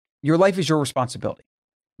Your life is your responsibility.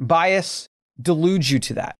 Bias deludes you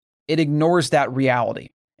to that. It ignores that reality.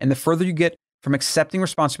 And the further you get from accepting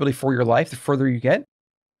responsibility for your life, the further you get,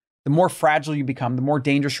 the more fragile you become, the more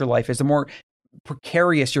dangerous your life is, the more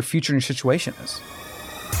precarious your future and your situation is.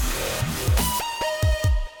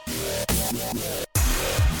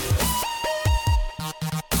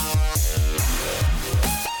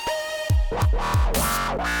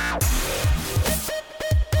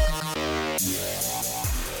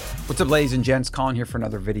 What's up, ladies and gents? Colin here for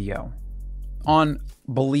another video on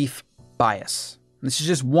belief bias. This is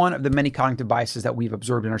just one of the many cognitive biases that we've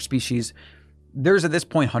observed in our species. There's at this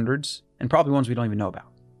point hundreds, and probably ones we don't even know about.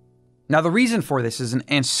 Now, the reason for this is an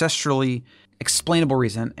ancestrally explainable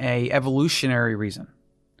reason, a evolutionary reason.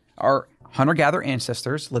 Our hunter-gatherer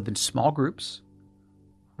ancestors lived in small groups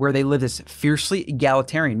where they lived as fiercely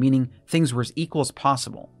egalitarian, meaning things were as equal as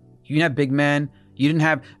possible. You didn't have big men. You didn't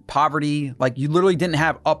have poverty. Like, you literally didn't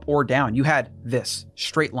have up or down. You had this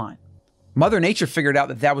straight line. Mother Nature figured out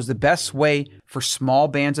that that was the best way for small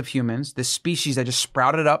bands of humans, this species that just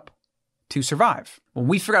sprouted up, to survive. When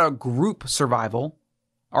we figured out group survival,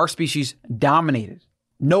 our species dominated.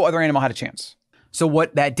 No other animal had a chance. So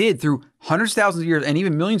what that did through hundreds of thousands of years and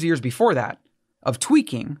even millions of years before that of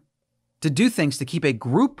tweaking to do things to keep a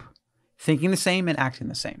group thinking the same and acting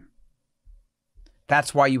the same.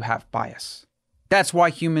 That's why you have bias. That's why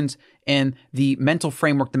humans and the mental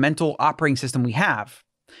framework, the mental operating system we have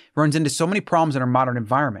runs into so many problems in our modern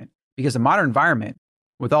environment. Because the modern environment,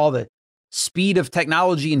 with all the speed of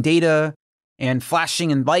technology and data and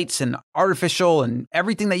flashing and lights and artificial and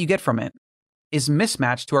everything that you get from it, is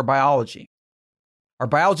mismatched to our biology. Our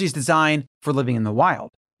biology is designed for living in the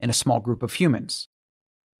wild in a small group of humans,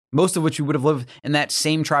 most of which we would have lived in that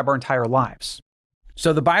same tribe our entire lives.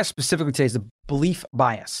 So the bias specifically today is the belief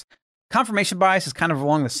bias. Confirmation bias is kind of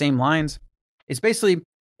along the same lines. It's basically,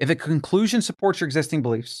 if a conclusion supports your existing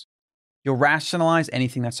beliefs, you'll rationalize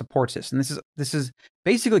anything that supports this. And this is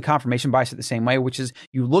basically confirmation bias in the same way, which is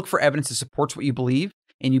you look for evidence that supports what you believe,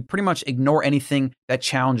 and you pretty much ignore anything that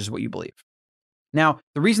challenges what you believe. Now,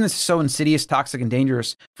 the reason this is so insidious, toxic, and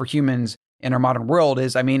dangerous for humans in our modern world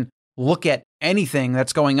is, look at anything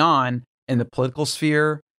that's going on in the political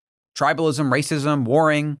sphere, tribalism, racism,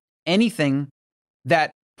 warring, anything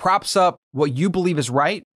that props up what you believe is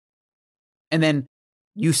right, and then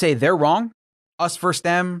you say they're wrong, us versus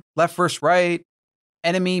them, left versus right,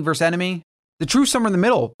 enemy versus enemy. The truth somewhere in the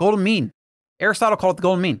middle, golden mean. Aristotle called it the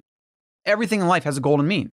golden mean. Everything in life has a golden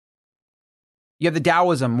mean. You have the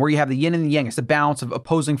Taoism where you have the yin and the yang. It's the balance of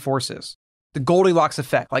opposing forces. The Goldilocks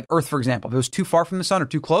effect, like Earth, for example. If it was too far from the sun or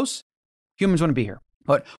too close, humans wouldn't be here.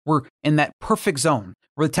 But we're in that perfect zone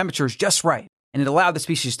where the temperature is just right, and it allowed the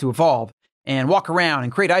species to evolve and walk around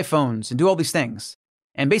and create iPhones and do all these things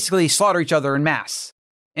and basically slaughter each other in mass.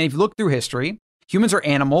 And if you look through history, humans are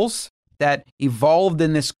animals that evolved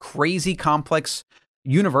in this crazy complex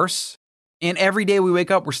universe. And every day we wake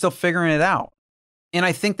up, we're still figuring it out. And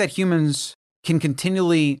I think that humans can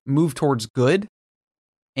continually move towards good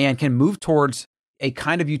and can move towards a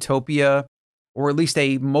kind of utopia, or at least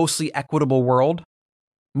a mostly equitable world,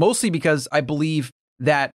 mostly because I believe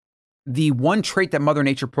that the one trait that Mother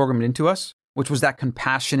Nature programmed into us, which was that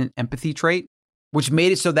compassion and empathy trait, which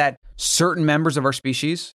made it so that certain members of our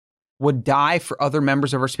species would die for other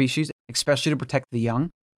members of our species, especially to protect the young.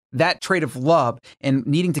 That trait of love and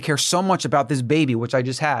needing to care so much about this baby, which I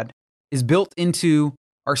just had, is built into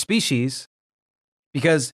our species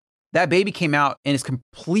because that baby came out and is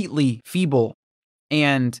completely feeble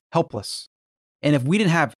and helpless. And if we didn't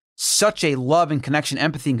have such a love and connection,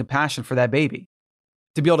 empathy and compassion for that baby,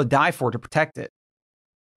 to be able to die for it, to protect it,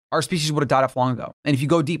 our species would have died off long ago. And if you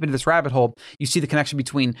go deep into this rabbit hole, you see the connection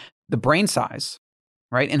between the brain size,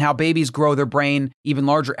 right? And how babies grow their brain even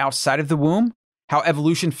larger outside of the womb. How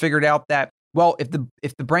evolution figured out that, well, if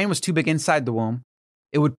the brain was too big inside the womb,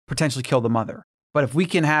 it would potentially kill the mother. But if we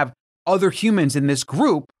can have other humans in this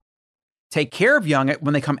group take care of young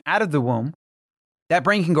when they come out of the womb, that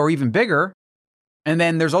brain can grow even bigger. And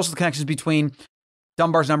then there's also the connections between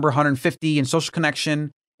Dunbar's number 150 and social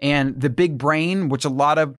connection and the big brain, which a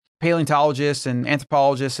lot of paleontologists and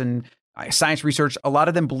anthropologists and science research, a lot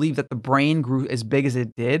of them believe that the brain grew as big as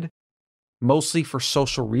it did, mostly for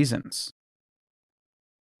social reasons,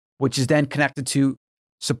 which is then connected to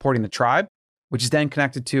supporting the tribe, which is then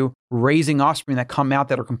connected to raising offspring that come out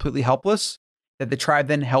that are completely helpless, that the tribe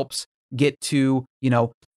then helps get to,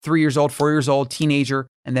 3 years old, 4 years old, teenager,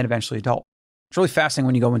 and then eventually adult. It's really fascinating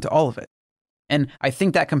when you go into all of it. And I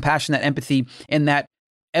think that compassion, that empathy, and that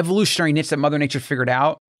evolutionary niche that Mother Nature figured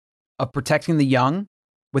out of protecting the young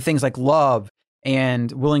with things like love and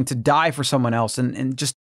willing to die for someone else and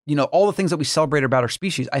just all the things that we celebrate about our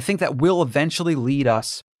species, I think that will eventually lead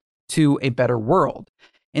us to a better world.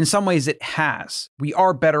 In some ways, it has. We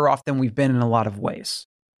are better off than we've been in a lot of ways.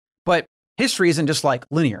 But history isn't just like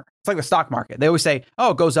linear. It's like the stock market. They always say,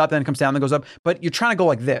 oh, it goes up, then it comes down, then it goes up. But you're trying to go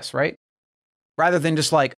like this, right? Rather than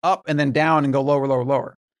just like up and then down and go lower, lower,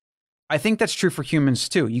 lower. I think that's true for humans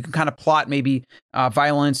too. You can kind of plot maybe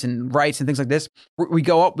violence and rights and things like this. We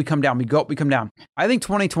go up, we come down. We go up, we come down. I think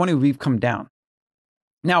 2020, we've come down.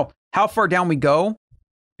 Now, how far down we go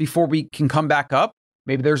before we can come back up?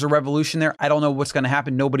 Maybe there's a revolution there. I don't know what's going to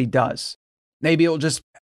happen. Nobody does. Maybe it'll just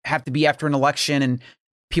have to be after an election and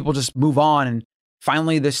people just move on and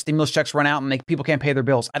finally the stimulus checks run out and people can't pay their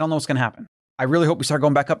bills. I don't know what's going to happen. I really hope we start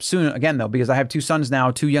going back up soon again, though, because I have 2 sons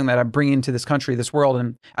now, too young, that I'm bringing into this country, this world,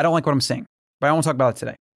 and I don't like what I'm seeing. But I won't talk about it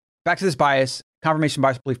today. Back to this bias, confirmation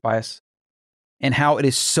bias, belief bias, and how it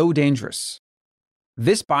is so dangerous.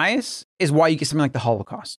 This bias is why you get something like the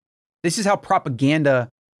Holocaust. This is how propaganda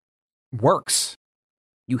works.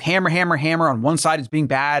 You hammer, hammer, hammer on one side as being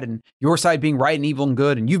bad and your side being right and evil and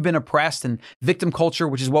good, and you've been oppressed, and victim culture,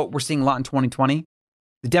 which is what we're seeing a lot in 2020.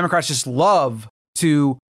 The Democrats just love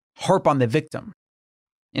to harp on the victim.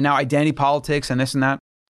 And now identity politics and this and that.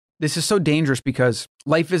 This is so dangerous because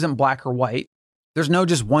life isn't black or white. There's no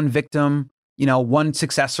just one victim, one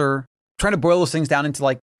successor. Trying to boil those things down into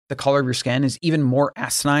like the color of your skin is even more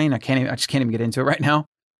asinine. I just can't even get into it right now.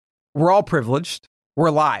 We're all privileged. We're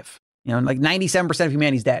alive. Like 97% of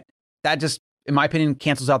humanity's dead. That just, in my opinion,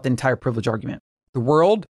 cancels out the entire privilege argument. The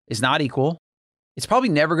world is not equal. It's probably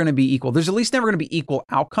never going to be equal. There's at least never going to be equal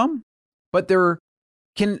outcome, but there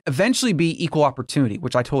can eventually be equal opportunity,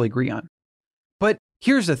 which I totally agree on. But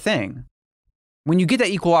here's the thing. When you get that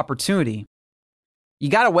equal opportunity, you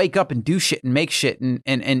got to wake up and do shit and make shit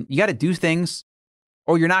and you got to do things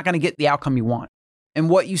or you're not going to get the outcome you want. And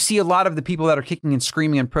what you see a lot of the people that are kicking and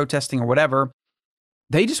screaming and protesting or whatever,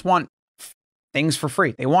 they just want things for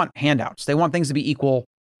free. They want handouts. They want things to be equal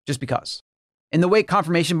just because. And the way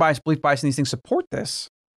confirmation bias, belief bias, and these things support this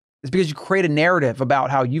is because you create a narrative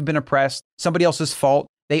about how you've been oppressed, somebody else's fault,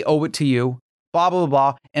 they owe it to you, blah, blah,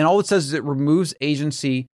 blah. And all it says is it removes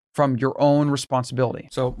agency from your own responsibility.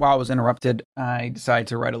 So while I was interrupted, I decided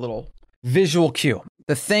to write a little visual cue.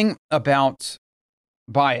 The thing about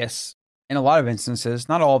bias in a lot of instances,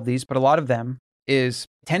 not all of these, but a lot of them, is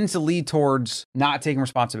tends to lead towards not taking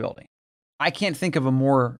responsibility. I can't think of a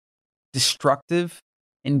more destructive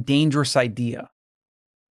and dangerous idea.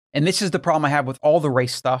 And this is the problem I have with all the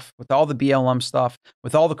race stuff, with all the BLM stuff,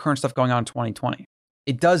 with all the current stuff going on in 2020.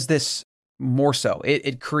 It does this more so.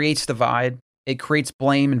 It creates divide. It creates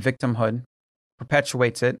blame and victimhood,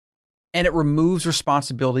 perpetuates it, and it removes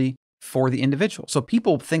responsibility for the individual. So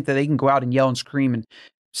people think that they can go out and yell and scream and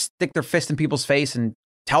stick their fist in people's face and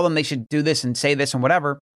tell them they should do this and say this and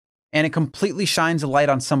whatever. And it completely shines a light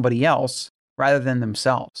on somebody else rather than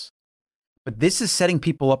themselves. But this is setting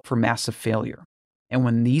people up for massive failure. And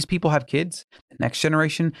when these people have kids, the next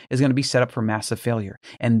generation is going to be set up for massive failure.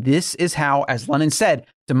 And this is how, as Lenin said,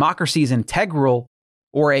 democracy is integral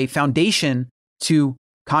or a foundation to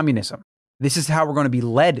communism. This is how we're going to be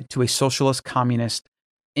led to a socialist, communist,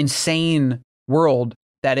 insane world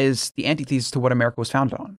that is the antithesis to what America was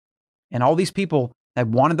founded on. And all these people that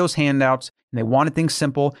wanted those handouts and they wanted things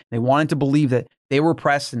simple, and they wanted to believe that they were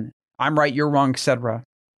oppressed and I'm right, you're wrong, etc.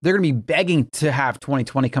 They're going to be begging to have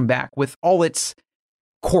 2020 come back with all its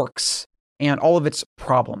quirks and all of its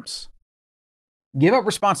problems. Give up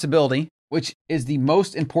responsibility, which is the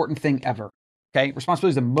most important thing ever. Okay,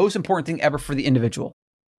 responsibility is the most important thing ever for the individual.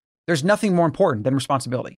 There's nothing more important than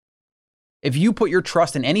responsibility. If you put your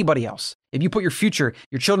trust in anybody else, if you put your future,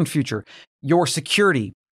 your children's future, your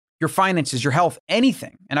security, your finances, your health,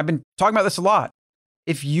 anything, and I've been talking about this a lot,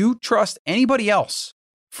 if you trust anybody else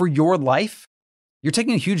for your life, you're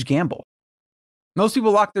taking a huge gamble. Most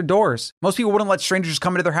people lock their doors. Most people wouldn't let strangers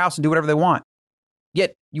come into their house and do whatever they want.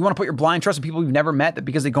 Yet you want to put your blind trust in people you've never met that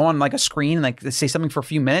because they go on like a screen and like they say something for a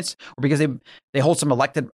few minutes or because they hold some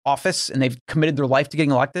elected office and they've committed their life to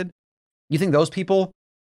getting elected. You think those people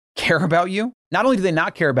care about you? Not only do they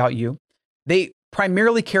not care about you, they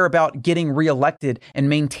primarily care about getting reelected and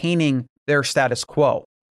maintaining their status quo.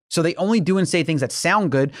 So they only do and say things that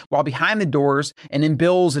sound good while behind the doors and in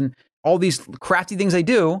bills and all these crafty things they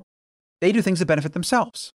do things that benefit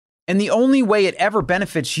themselves. And the only way it ever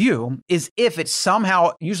benefits you is if it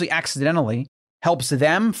somehow, usually accidentally, helps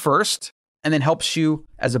them first and then helps you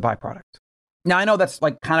as a byproduct. Now, I know that's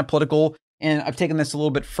like kind of political and I've taken this a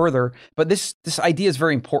little bit further, but this idea is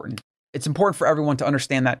very important. It's important for everyone to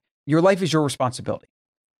understand that your life is your responsibility.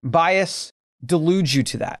 Bias deludes you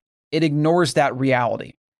to that. It ignores that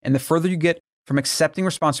reality. And the further you get from accepting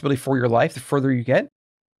responsibility for your life, the further you get,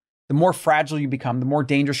 the more fragile you become, the more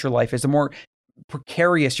dangerous your life is, the more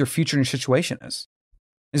precarious your future and your situation is.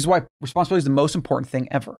 This is why responsibility is the most important thing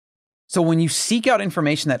ever. So when you seek out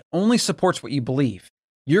information that only supports what you believe,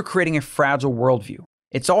 you're creating a fragile worldview.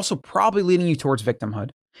 It's also probably leading you towards victimhood.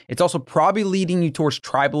 It's also probably leading you towards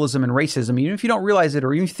tribalism and racism, even if you don't realize it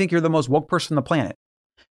or even if you think you're the most woke person on the planet.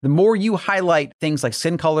 The more you highlight things like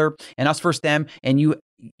skin color and us versus them, and you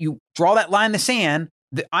draw that line in the sand,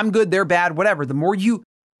 that I'm good, they're bad, whatever, the more you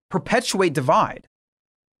perpetuate divide,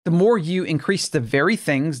 the more you increase the very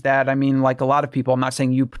things that, I mean, like a lot of people, I'm not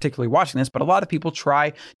saying you particularly watching this, but a lot of people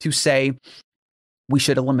try to say we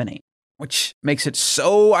should eliminate, which makes it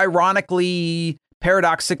so ironically,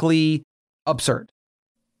 paradoxically absurd.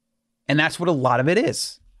 And that's what a lot of it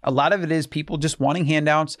is. A lot of it is people just wanting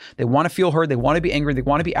handouts. They want to feel heard. They want to be angry. They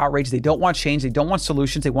want to be outraged. They don't want change. They don't want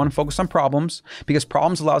solutions. They want to focus on problems because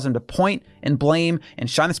problems allows them to point and blame and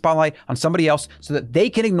shine the spotlight on somebody else so that they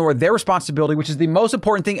can ignore their responsibility, which is the most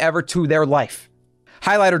important thing ever to their life.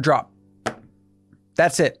 Highlight or drop.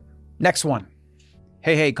 That's it. Next one.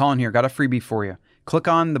 Hey, Colin here. Got a freebie for you. Click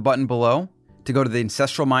on the button below to go to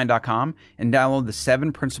theancestralmind.com and download the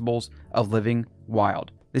 7 Principles of Living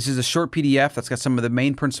Wild. This is a short PDF that's got some of the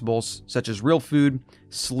main principles, such as real food,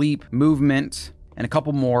 sleep, movement, and a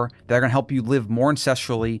couple more that are going to help you live more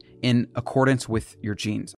ancestrally in accordance with your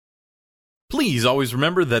genes. Please always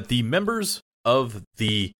remember that the members of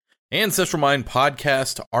the Ancestral Mind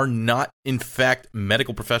podcast are not, in fact,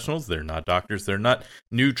 medical professionals. They're not doctors. They're not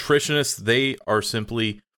nutritionists. They are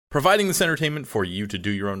simply providing this entertainment for you to do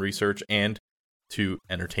your own research and to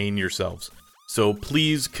entertain yourselves. So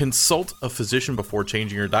please consult a physician before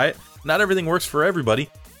changing your diet. Not everything works for everybody,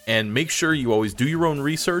 and make sure you always do your own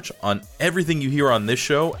research on everything you hear on this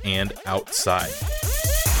show and outside.